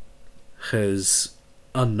here has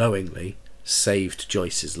unknowingly saved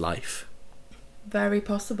Joyce's life. Very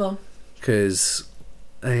possible. Because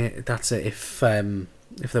that's it. If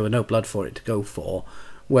if there were no blood for it to go for,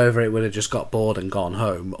 whether it would have just got bored and gone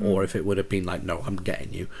home, or if it would have been like, no, I'm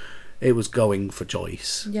getting you. It was going for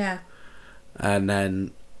Joyce. Yeah. And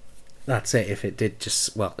then that's it. If it did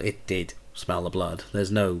it did smell the blood.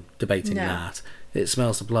 There's no debating that. It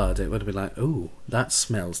smells the blood. It would have been like, ooh, that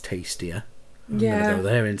smells tastier. I'm going to go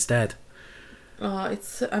there instead. Oh,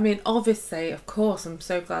 obviously, of course, I'm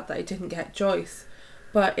so glad that I didn't get Joyce.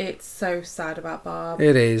 But it's so sad about Barb.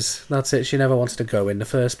 It is. That's it. She never wanted to go in the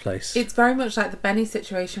first place. It's very much like the Benny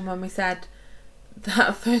situation when we said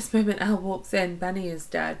that first moment Elle walks in, Benny is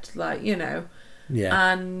dead. Like, you know.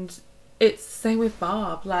 Yeah. And it's the same with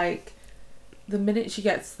Barb. Like, the minute she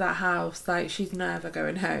gets to that house, like, she's never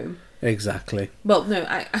going home. Exactly. Well,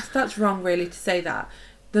 no, that's wrong, really, to say that.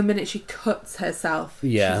 The minute she cuts herself,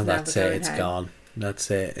 yeah, that's it. It's home. Gone. That's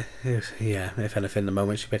it. If anything, the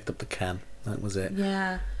moment she picked up the can, that was it.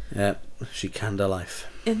 Yeah. Yeah, she canned her life.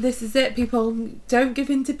 And this is it, people. Don't give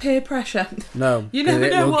in to peer pressure. No, you never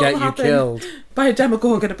know will what get will you happen killed by a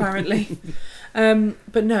Demogorgon, apparently.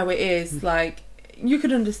 But no, it is like you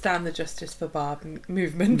could understand the justice for Barb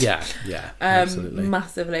movement. Yeah, absolutely,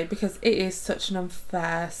 massively, because it is such an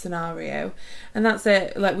unfair scenario, and that's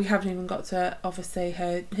it. Like, we haven't even got to obviously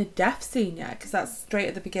her death scene yet, because that's straight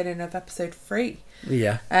at the beginning of episode 3.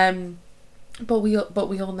 Yeah. But we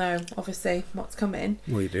all know obviously what's coming.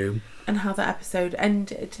 We do. And how that episode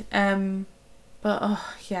ended. But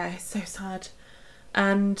it's so sad.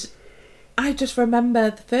 And I just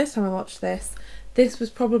remember the first time I watched this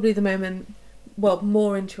was probably the moment, well,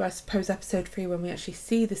 more into, I suppose, episode 3, when we actually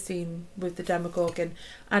see the scene with the Demogorgon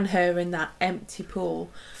and her in that empty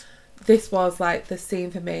pool. This was like the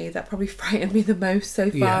scene for me that probably frightened me the most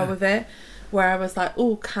so far with it, where I was like,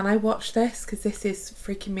 oh, can I watch this? Because this is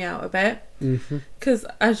freaking me out a bit. Because,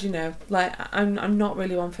 as you know, like, I'm not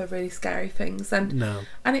really one for really scary things. And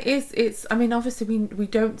and it's I mean, obviously we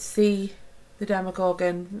don't see the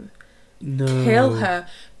Demogorgon kill her,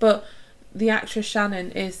 but the actress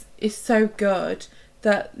Shannon is so good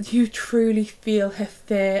that you truly feel her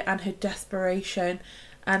fear and her desperation,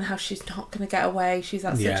 and how she's not going to get away. She's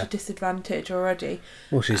at such a disadvantage already.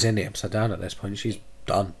 Well, she's in the Upside Down at this point. She's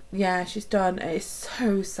done. Yeah, she's done. It's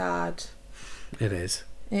so sad. It is.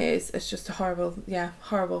 It is. It's just a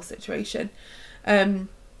horrible situation. But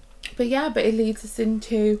it leads us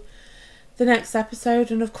into the next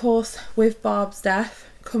episode, and of course, with Barb's death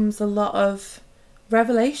comes a lot of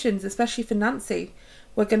revelations, especially for Nancy.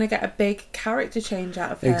 We're going to get a big character change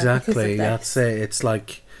out of her. Exactly. That's it. It's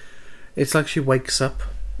like she wakes up.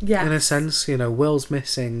 Yeah. In a sense, you know, Will's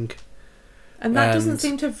missing. And that doesn't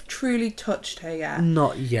seem to have truly touched her yet.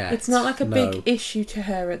 Not yet. It's not like a big issue to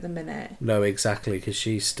her at the minute. No, exactly, because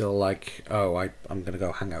she's still like, oh, I'm going to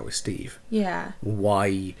go hang out with Steve. Yeah.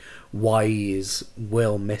 Why is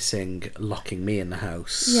Will missing, locking me in the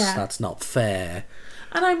house? Yeah. That's not fair.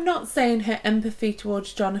 And I'm not saying her empathy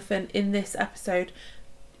towards Jonathan in this episode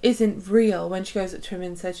isn't real when she goes up to him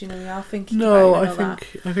and says, you know, we are thinking about him and all that.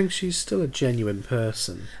 I think she's still a genuine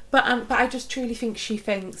person. But I just truly think she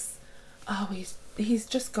thinks, oh, he's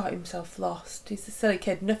just got himself lost. He's a silly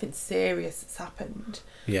kid. Nothing serious has happened.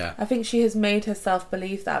 Yeah. I think she has made herself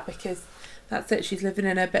believe that, because that's it. She's living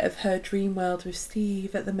in a bit of her dream world with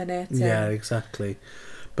Steve at the minute. Yeah, exactly.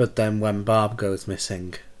 But then when Barb goes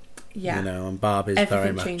missing, you know, and Barb is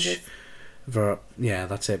everything changes.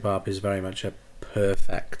 That's it. Barb is very much a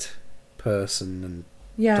perfect person and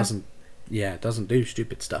doesn't do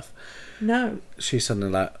stupid stuff. No. She's suddenly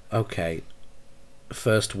like, okay,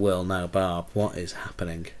 first Will, now Barb, what is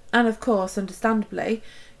happening? And of course, understandably,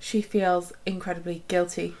 she feels incredibly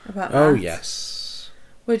guilty about that. Oh, yes.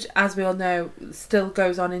 Which, as we all know, still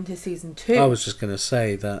goes on into season 2. I was just going to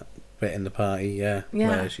say that bit in the party,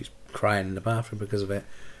 where she's crying in the bathroom because of it.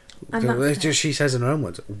 And she says in her own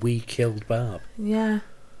words, we killed Barb. Yeah.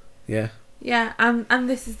 Yeah. Yeah, and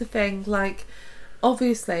this is the thing, like,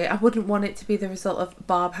 obviously, I wouldn't want it to be the result of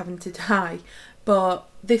Barb having to die, but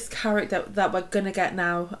this character that we're going to get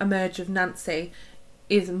now emerge of Nancy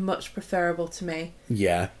is much preferable to me.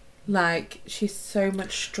 Yeah. Like, she's so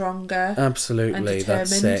much stronger. Absolutely, and determined.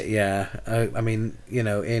 That's it, yeah. I mean, you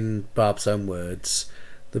know, in Barb's own words,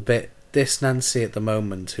 this Nancy at the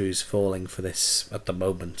moment who's falling for this, at the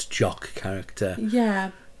moment, jock character. Yeah.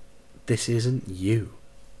 This isn't you,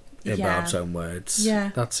 in Barb's own words.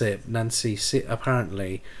 Yeah. That's it. Nancy,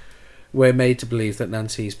 apparently, we're made to believe that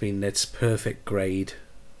Nancy's been this perfect grade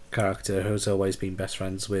character who's always been best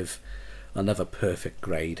friends with another perfect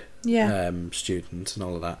grade student and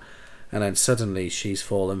all of that. And then suddenly she's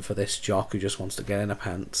fallen for this jock who just wants to get in her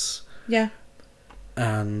pants. Yeah.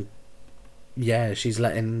 And yeah, she's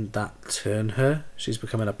letting that turn her. She's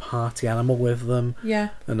becoming a party animal with them. Yeah.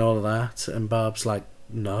 And all of that. And Barb's like,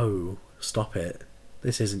 no, stop it.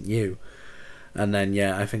 This isn't you. And then,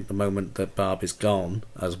 yeah, I think the moment that Barb is gone,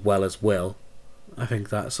 as well as Will, I think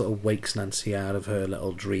that sort of wakes Nancy out of her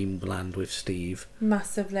little dreamland with Steve.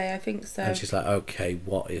 Massively, I think so. And she's like, okay,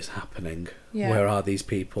 what is happening? Yeah. Where are these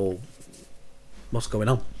people? What's going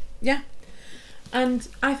on? Yeah. And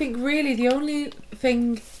I think really the only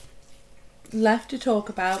thing left to talk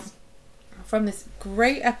about from this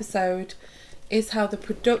great episode is how the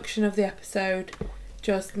production of the episode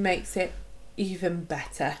just makes it even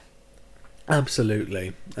better.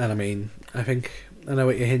 Absolutely. And I mean, I think I know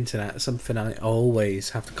what you're hinting at. Something I always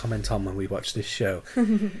have to comment on when we watch this show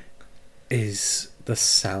is the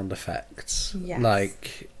sound effects. Yes.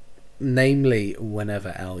 Like, namely,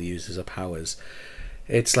 whenever Elle uses her powers,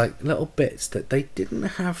 it's like little bits that they didn't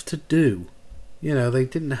have to do. You know, they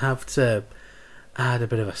didn't have to add a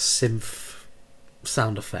bit of a synth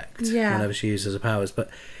sound effect whenever she uses her powers, but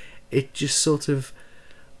it just sort of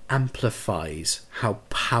amplifies how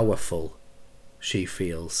powerful she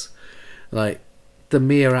feels. Like, the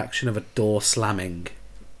mere action of a door slamming,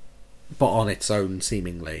 but on its own,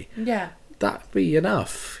 seemingly. Yeah. That'd be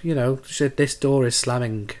enough. You know, she said this door is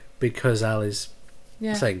slamming because Elle is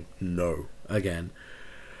saying no again.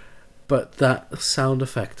 But that sound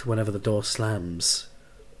effect whenever the door slams,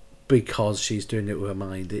 because she's doing it with her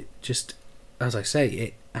mind, it just, as I say,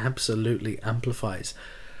 it absolutely amplifies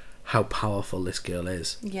how powerful this girl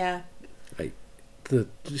is. Yeah. Like, the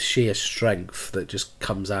sheer strength that just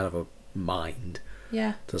comes out of her mind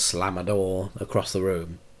to slam a door across the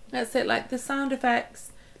room. That's it. Like, the sound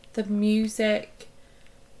effects, the music,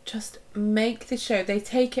 just make the show. They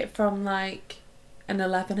take it from like an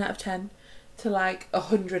 11 out of 10 to like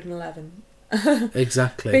 111.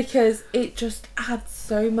 Exactly. Because it just adds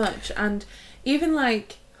so much. And even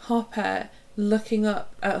like Hopper looking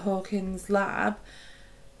up at Hawkins' lab,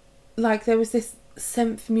 like there was this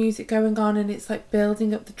synth music going on and it's like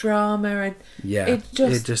building up the drama, and it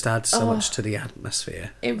just adds so much to the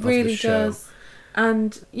atmosphere. It really does.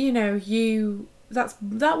 And you know, that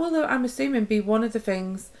will, I'm assuming, be one of the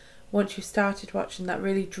things once you started watching that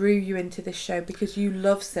really drew you into this show, because you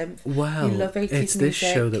love synth. Well, you love 80s it's music. this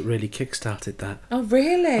show that really kickstarted that. Oh,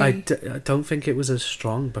 really? I don't think it was as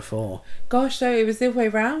strong before. Gosh, so it was the other way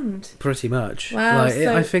round. Pretty much. Wow. Like,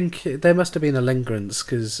 I think there must have been a lingerance,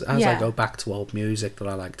 because as I go back to old music that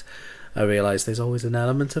I liked, I realise there's always an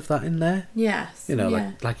element of that in there. Yes. You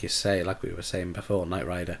know, like you say, like we were saying before, Knight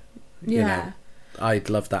Rider. Yeah. You know, I'd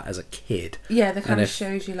love that as a kid. Yeah, the kind of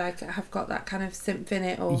shows you like have got that kind of synth in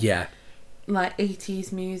it, or like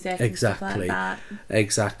 80s music and stuff like that.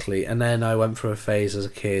 Exactly. And then I went through a phase as a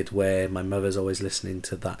kid where my mother's always listening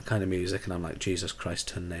to that kind of music, and I'm like, Jesus Christ,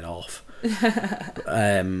 turn it off.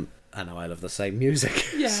 And now I love the same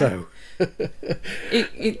music. Yeah. So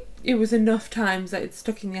it was enough times that it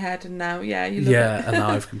stuck in your head, and now you love it. And now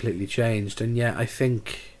I've completely changed. And I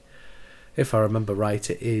think, if I remember right,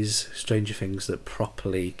 it is Stranger Things that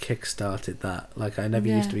properly kick-started that. Like, I never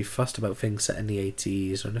used to be fussed about things set in the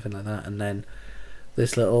 80s or anything like that, and then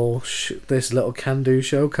this little can-do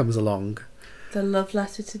show comes along. The love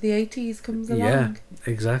letter to the 80s comes along. Yeah,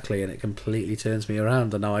 exactly, and it completely turns me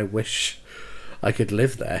around, and now I wish I could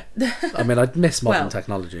live there. I mean, I'd miss modern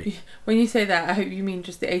technology. When you say that, I hope you mean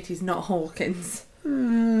just the 80s, not Hawkins.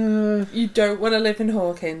 You don't want to live in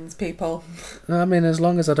Hawkins, people. I mean, as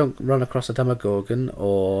long as I don't run across a Demogorgon,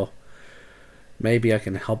 or maybe I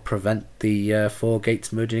can help prevent the 4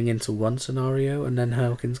 gates merging into one scenario, and then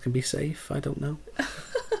Hawkins can be safe. I don't know.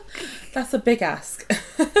 That's a big ask.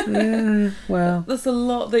 Yeah, well, there's a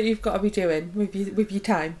lot that you've got to be doing with your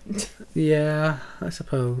time. Yeah, I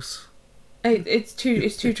suppose. It's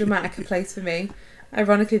too dramatic a place for me.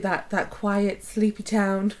 Ironically, that quiet, sleepy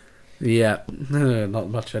town. Yeah, not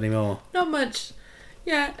much anymore. Not much.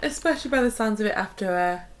 Yeah, especially by the sounds of it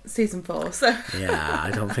after season 4. So yeah, I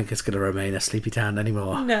don't think it's going to remain a sleepy town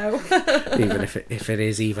anymore. No. Even if it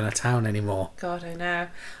is even a town anymore. God, I know.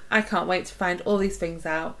 I can't wait to find all these things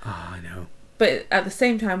out. Oh, I know. But at the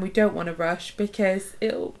same time, we don't want to rush, because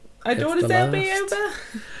I don't want to say it'll be over.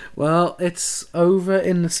 Well, it's over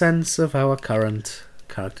in the sense of our current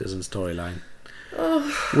characters and storyline.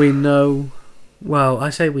 We know. Well, I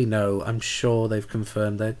say we know. I'm sure they've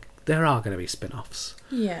confirmed that there are going to be spin-offs.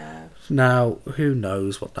 Yeah. Now, who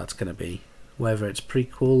knows what that's going to be? Whether it's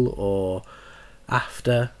prequel or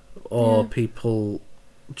after, or people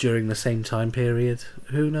during the same time period.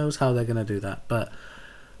 Who knows how they're going to do that? But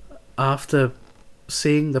after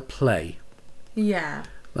seeing the play,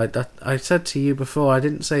 like that, I said to you before, I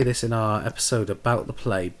didn't say this in our episode about the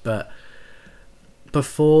play, but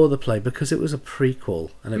before the play, because it was a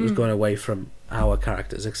prequel and it was going away from our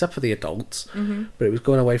characters, except for the adults, but it was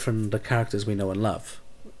going away from the characters we know and love,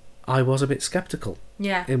 I was a bit sceptical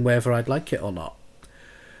in whether I'd like it or not.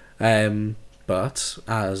 But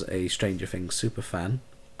as a Stranger Things super fan,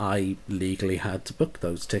 I legally had to book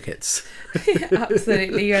those tickets.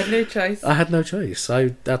 Absolutely, you had no choice. I had no choice.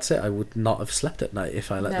 That's it. I would not have slept at night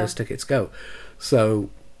if I let those tickets go. So,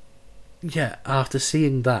 yeah, after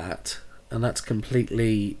seeing that, and that's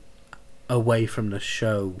completely away from the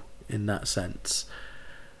show in that sense,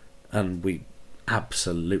 and we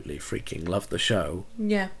absolutely freaking love the show.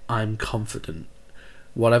 Yeah. I'm confident,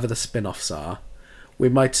 whatever the spin-offs are, we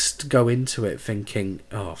might go into it thinking,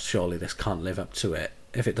 oh, surely this can't live up to it.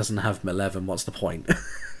 If it doesn't have Mileven, what's the point?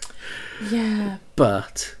 Yeah.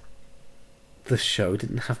 But the show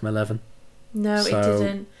didn't have Mileven. No, it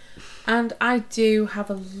didn't. And I do have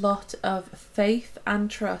a lot of faith and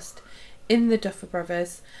trust in the Duffer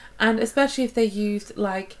Brothers, and especially if they used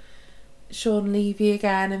like Sean Levy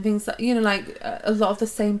again and things like, you know, like a lot of the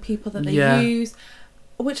same people that they use,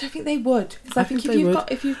 which I think they would, because I think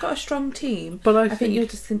if you've got a strong team, but I think you'll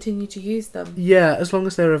just continue to use them. Yeah, as long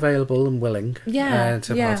as they're available and willing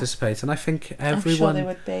to participate, and I think everyone. I'm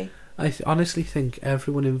sure they would be. I honestly think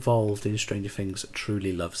everyone involved in Stranger Things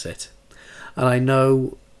truly loves it, and I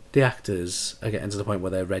know the actors are getting to the point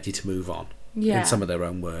where they're ready to move on in some of their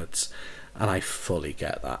own words, and I fully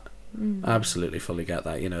get that. Absolutely fully get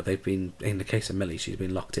that. You know, they've been, in the case of Millie, she's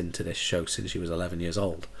been locked into this show since she was 11 years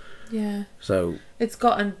old. Yeah. So it's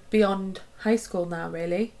gotten beyond high school now,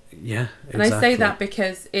 really. Yeah, exactly. And I say that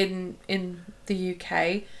because in the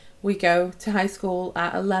UK, we go to high school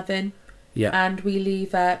at 11. Yeah. And we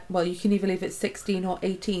leave at, well, you can either leave at 16 or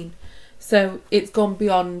 18. So it's gone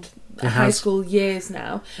beyond high school years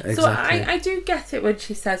now. Exactly. So I do get it when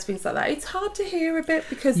she says things like that. It's hard to hear a bit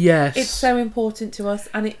because it's so important to us,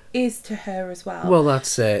 and it is to her as well. Well,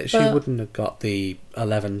 that's it. She wouldn't have got the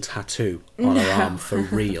 11 tattoo on her arm for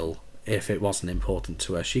real if it wasn't important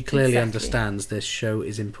to her. She clearly understands this show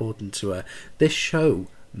is important to her. This show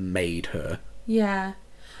made her. Yeah.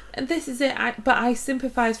 And this is it. But I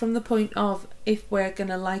sympathise from the point of, if we're going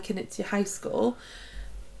to liken it to high school,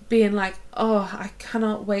 being like, oh, I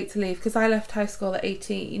cannot wait to leave, because I left high school at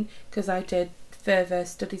 18 because I did further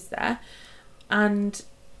studies there, and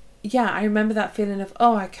I remember that feeling of,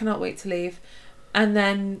 oh, I cannot wait to leave, and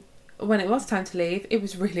then when it was time to leave, it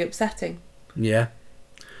was really upsetting. Yeah.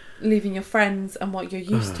 Leaving your friends and what you're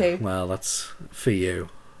used to. Well, that's for you.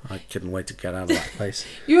 I couldn't wait to get out of that place.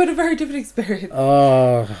 You had a very different experience.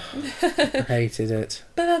 Oh, hated it.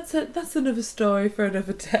 But that's another story for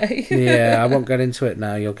another day. Yeah, I won't get into it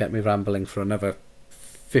now. You'll get me rambling for another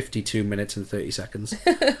 52 minutes and 30 seconds.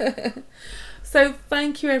 So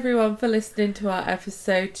thank you everyone for listening to our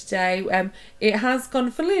episode today. It has gone,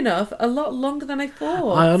 funnily enough, a lot longer than I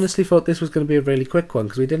thought. I honestly thought this was going to be a really quick one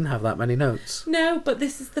because we didn't have that many notes. No, but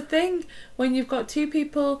this is the thing. When you've got two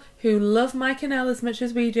people who love Mike and Elle as much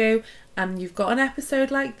as we do, and you've got an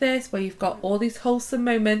episode like this where you've got all these wholesome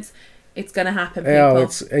moments, it's going to happen, people. Yeah,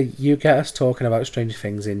 it's, you get us talking about Stranger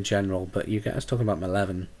Things in general, but you get us talking about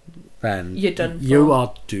Mileven, then you're done for. You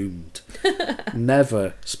are doomed.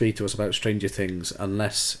 Never speak to us about Stranger Things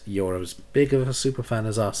unless you're as big of a super fan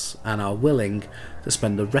as us and are willing to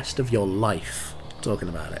spend the rest of your life talking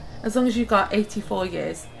about it. As long as you've got 84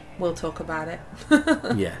 years, we'll talk about it.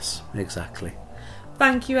 Yes, exactly.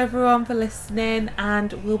 Thank you everyone for listening,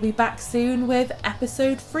 and we'll be back soon with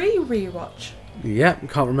episode 3 Rewatch. Yeah,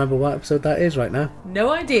 can't remember what episode that is right now. No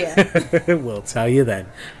idea. We'll tell you then.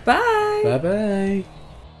 Bye. Bye-bye.